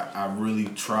 I really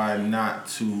try not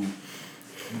to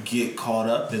get caught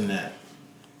up in that.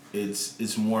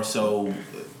 It's more so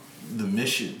the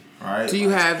mission, right? Do you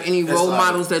have any role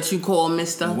models that you call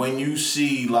Mr.? When you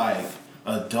see, like,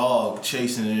 a dog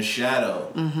chasing in a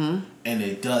shadow and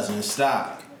it doesn't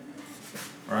stop,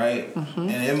 right? And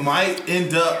it might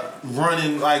end up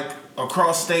running, like,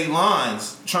 across state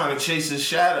lines trying to chase his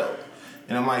shadow,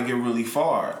 and it might get really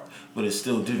far, but it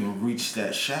still didn't reach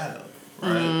that shadow,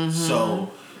 right?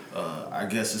 So I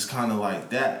guess it's kind of like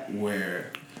that,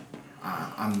 where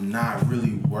I'm not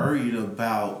really worried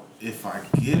about if I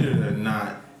get it or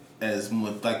not as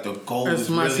much. Like, the goal is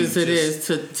really as much as it is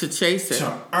to chase it,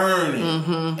 to earn it.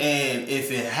 And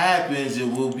if it happens, it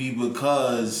will be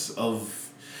because of,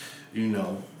 you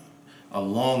know, a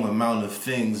long amount of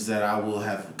things that I will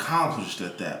have accomplished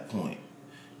at that point,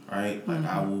 right? Like,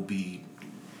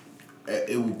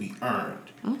 it will be earned.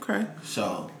 Okay.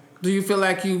 So, do you feel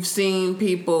like you've seen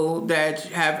people that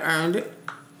have earned it?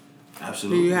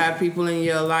 Absolutely. Do you have people in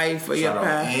your life or your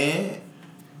past? And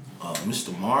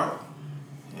Mr. Mark,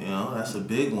 you know, that's a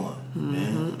big one,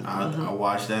 man. I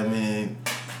watched that man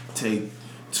take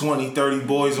 20, 30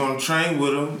 boys on a train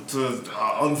with him to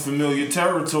unfamiliar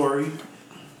territory.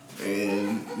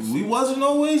 And we wasn't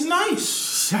always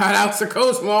nice. Shout out to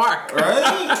Coach Mark.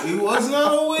 Right? He was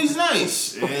not always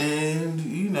nice. And,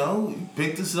 you know, he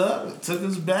picked us up, took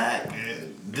us back,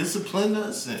 and disciplined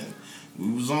us. And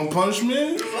we was on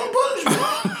punishment.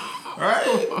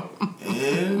 Right?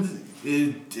 And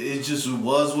it just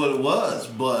was what it was.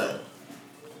 But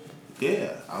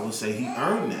yeah, I would say he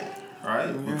earned that.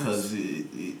 Right? Yes. Because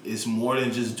it's more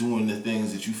than just doing the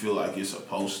things that you feel like you're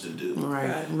supposed to do.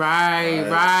 Right. You're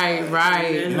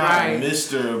not a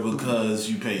mister because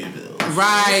you pay your bills.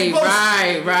 Right.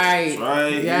 Right?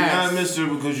 Yes. You're not a mister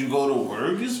because you go to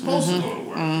work. You're supposed to go to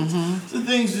work. It's the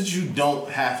things that you don't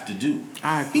have to do.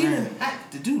 I agree. He didn't have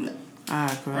to do that.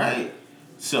 I agree. Right?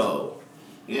 So,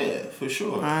 yeah, for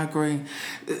sure. I agree.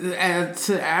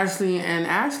 To Ashley and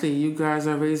Ashley, you guys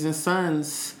are raising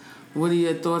sons. What are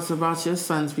your thoughts about your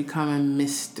sons becoming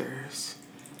misters?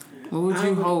 What would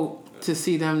you hope to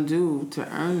see them do to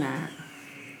earn that?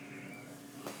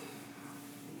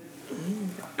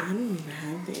 I don't even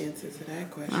have the answer to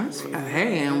that question.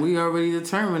 Hey, and we already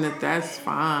determined that that's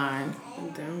fine. I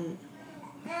don't.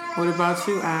 What about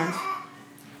you, Ash?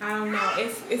 I don't know.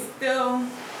 It's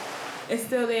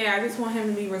still there. I just want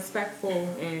him to be respectful,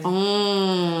 and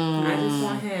I just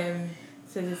want him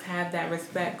to just have that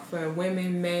respect for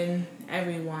women, men,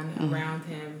 everyone around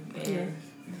him, and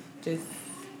just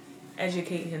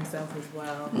educate himself as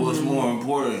well. What's more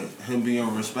important, him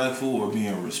being respectful or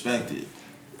being respected?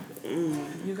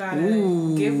 You gotta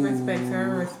give respect to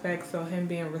her respect, so him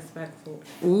being respectful.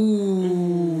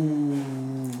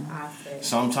 I say.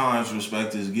 Sometimes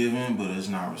respect is given, but it's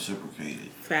not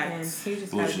reciprocated. Facts.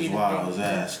 Which is why I was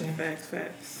asking. Facts.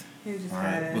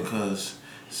 Right? Because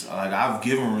like I've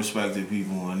given respect to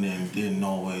people and then didn't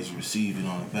always receive it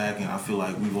on the back end. I feel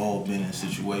like we've all been in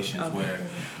situations where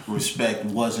respect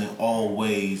it didn't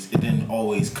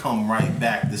always come right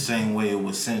back the same way it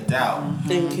was sent out.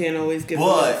 And you can't always give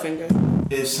a finger.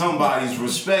 If somebody's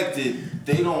respected,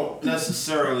 they don't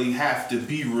necessarily have to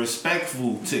be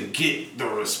respectful to get the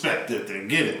respect that they're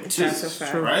getting. That's a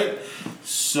fact. Right?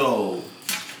 So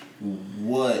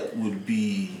what would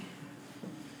be,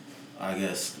 I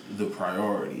guess, the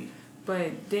priority?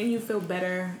 But didn't you feel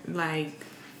better, like,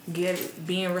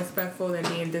 being respectful than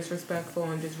being disrespectful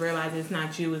and just realize it's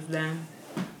not you, it's them?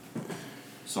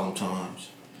 Sometimes.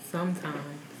 Sometimes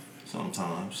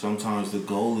the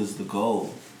goal is the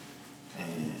goal.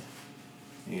 And,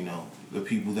 the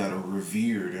people that are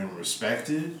revered and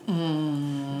respected,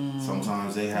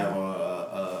 sometimes they have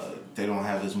they don't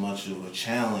have as much of a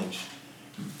challenge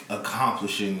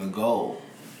accomplishing the goal.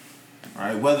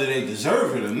 Right? Whether they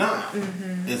deserve it or not,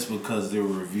 it's because they're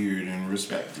revered and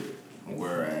respected.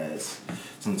 Whereas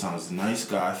sometimes the nice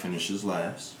guy finishes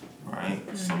last, right?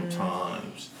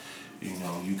 Sometimes,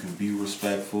 you can be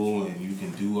respectful and you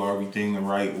can do everything the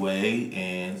right way,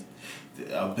 and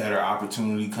a better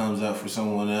opportunity comes up for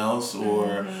someone else,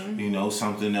 or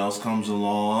something else comes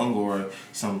along, or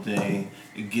something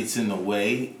gets in the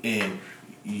way, and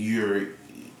you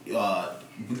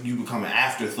become an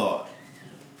afterthought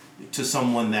to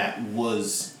someone that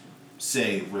was,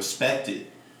 say, respected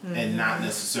and not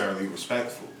necessarily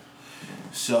respectful.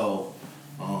 So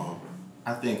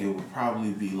I think it would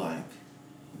probably be like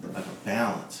a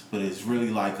balance, but it's really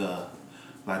like a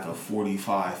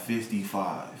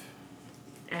 45-55.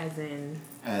 As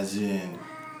in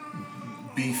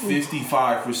be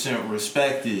 55%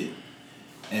 respected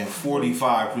and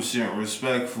 45%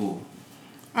 respectful.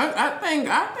 I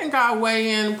think I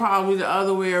weigh in probably the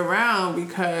other way around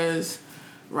because,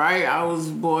 right, I was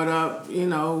brought up,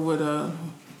 with a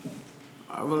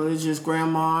religious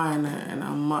grandma and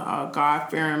a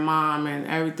God-fearing mom, and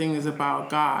everything is about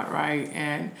God, right?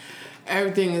 And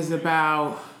everything is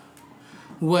about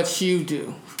what you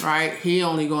do, right? He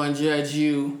only going to judge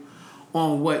you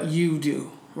on what you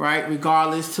do, right?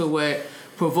 Regardless to what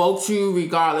provoked you,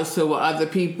 regardless to what other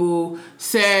people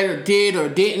said or did or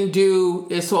didn't do.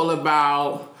 It's all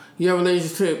about your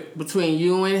relationship between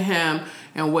you and him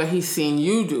and what he's seen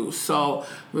you do. So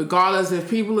regardless if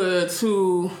people are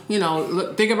too,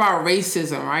 think about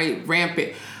racism, right?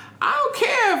 Rampant. I don't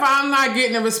care if I'm not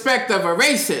getting the respect of a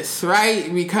racist,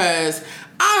 right? Because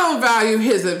I don't value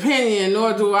his opinion,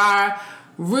 nor do I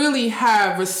really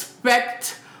have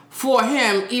respect for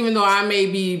him, even though I may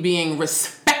be being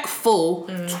respectful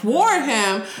toward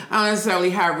him. I don't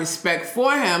necessarily have respect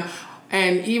for him.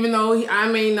 And even though I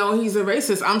may know he's a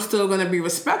racist, I'm still going to be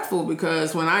respectful,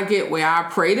 because when I get where I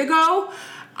pray to go,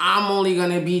 I'm only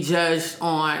going to be judged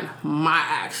on my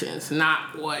actions,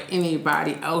 not what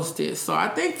anybody else did. So I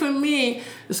think for me,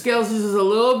 the scales is a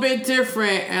little bit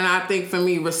different. And I think for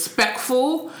me,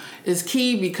 respectful is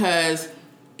key, because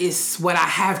it's what I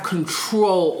have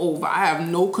control over. I have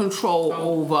no control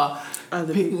over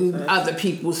other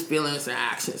people's feelings and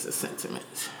actions and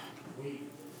sentiments.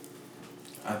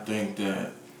 I think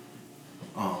that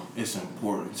it's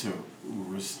important to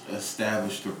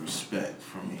establish the respect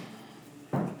for me.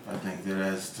 I think think that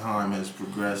as time has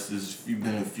progressed, there's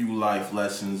been a few life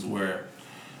lessons where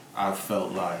I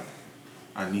felt like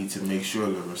I need to make sure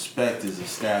the respect is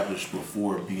established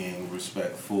before being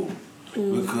respectful.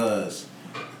 Because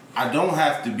I don't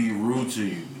have to be rude to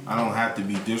you. I don't have to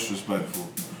be disrespectful.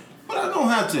 But I don't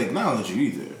have to acknowledge you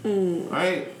either.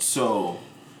 Right? So,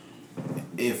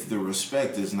 if the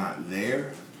respect is not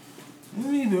there,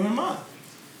 neither am I.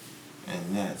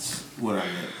 And that's what I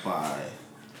meant by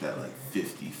that, like,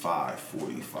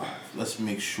 55-45. Let's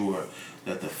make sure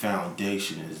that the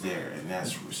foundation is there, and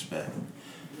that's respect.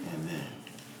 And then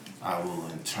I will,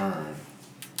 in turn,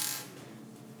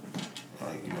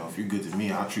 like, you know, if you're good to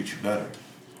me, I'll treat you better.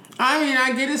 I mean,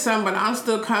 I get it, son, but I'm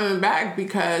still coming back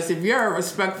because if you're a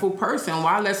respectful person,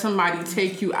 why let somebody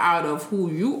take you out of who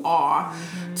you are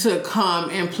to come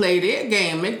and play their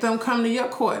game? Make them come to your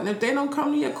court. And if they don't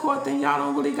come to your court, then y'all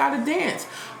don't really got to dance.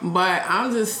 But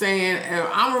I'm just saying, if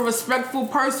I'm a respectful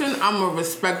person, I'm a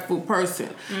respectful person.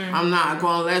 I'm not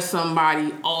going to let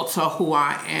somebody alter who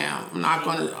I am. I'm not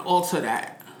going to alter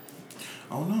that.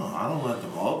 Oh no, I don't let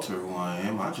them alter who I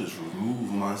am. I just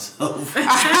remove myself.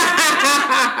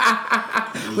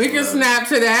 We can snap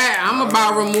to that. I'm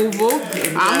about removal.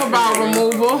 I'm about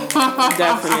removal.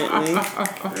 Definitely.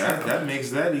 That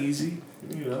makes that easy.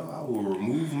 You know, I will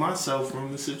remove myself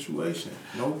from the situation.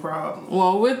 No problem.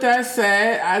 Well, with that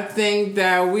said, I think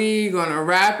that we're going to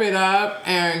wrap it up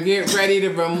and get ready to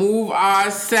remove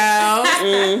ourselves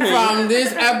from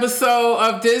this episode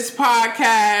of this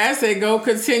podcast and go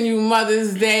continue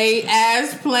Mother's Day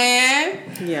as planned.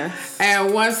 Yes.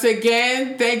 And once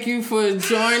again, thank you for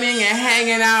joining and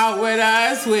hanging out with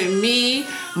us, with me,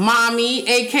 Mommy,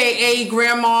 a.k.a.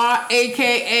 Grandma,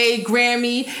 a.k.a.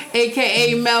 Grammy,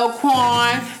 a.k.a. Mel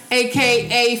Quan,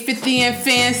 a.k.a. 50 and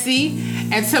Fancy.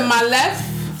 And to my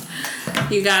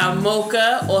left, you got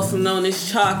Mocha, also known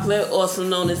as Chocolate, also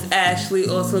known as Ashley,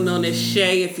 also known as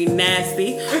Shay if you're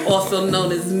nasty, also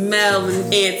known as Mel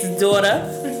and Aunt's daughter.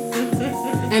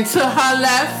 And to her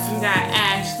left, you got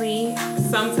Ashley,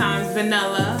 sometimes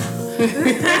Vanilla,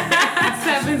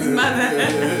 Seven's mother,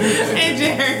 and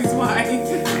Jerry's wife.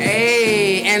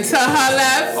 Hey, and to her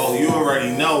left. Oh, you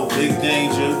already know. Big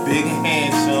Danger, Big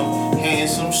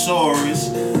Handsome Saurus,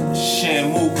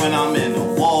 Shamook when I'm in the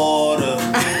water.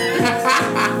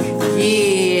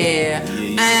 Yeah.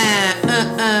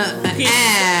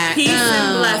 Peace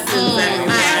and blessings,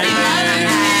 everybody.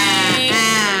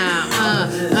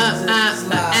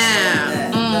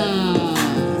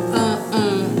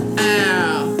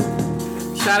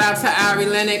 Shout out to Ari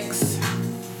Lennox.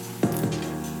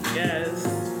 Yes.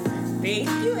 Thank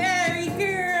you, Ari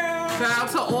girl. Shout out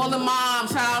to all the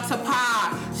moms. Shout out to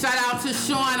Pa. Shout out to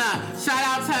Shauna. Shout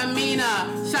out to Amina.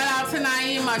 Shout out to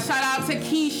Naima. Shout out to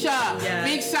Keisha. Yes.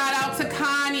 Big shout out to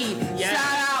Connie. Yes.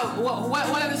 Shout out.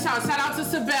 What are the shouts? Shout out to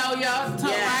Sibelia. Yes.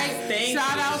 Right? Thank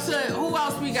shout you. out to who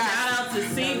else we got? Shout out to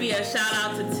Sevia. Shout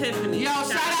out to Tiffany. Yo,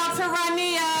 shout out to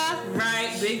Rania.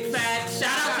 Right, big fat.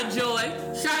 Shout out to Joy.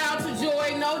 Shout out to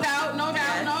Joy, no doubt, no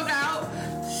doubt, no doubt.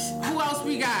 Who else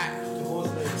we got?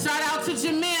 Shout out to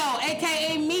Jamil,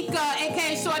 a.k.a. Mika,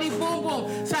 a.k.a. Shorty Boom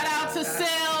Boom. Shout out to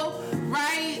Sil,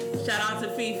 right? Shout out to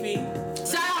Fifi.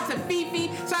 Shout out to Fifi.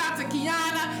 Shout out to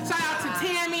Kiana. Shout out to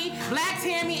Tammy, Black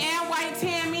Tammy and White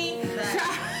Tammy.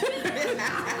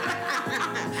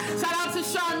 Shout out to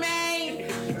Charmaine.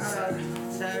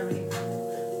 Terry.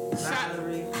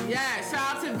 Valerie. Yeah,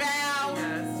 shout out to Val.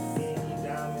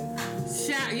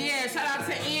 Yes. Shout out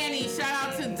to Annie. Shout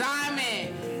out to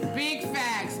Diamond. Big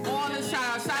facts. All the shout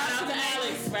outs. Shout out to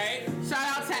Alex, right? Shout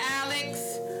out to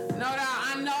Alex. No doubt.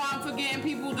 I know I'm forgetting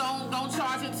people. Don't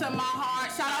charge it to my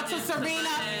heart. Shout out to Serena.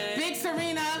 Big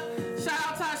Serena.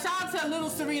 Shout out to little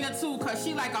Serena too, cause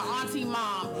she like an auntie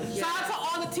mom. Shout out to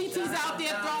all the TTs out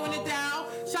there throwing it down.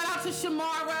 Shout out to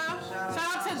Shamara.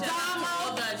 Shout out to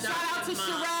Damo. Shout out to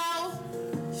Sherelle.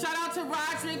 Shout out to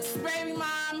Roderick's baby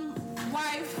mom,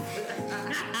 wife.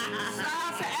 Shout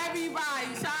out to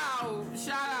everybody. Shout out.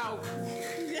 Shout out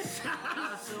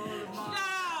to all the moms.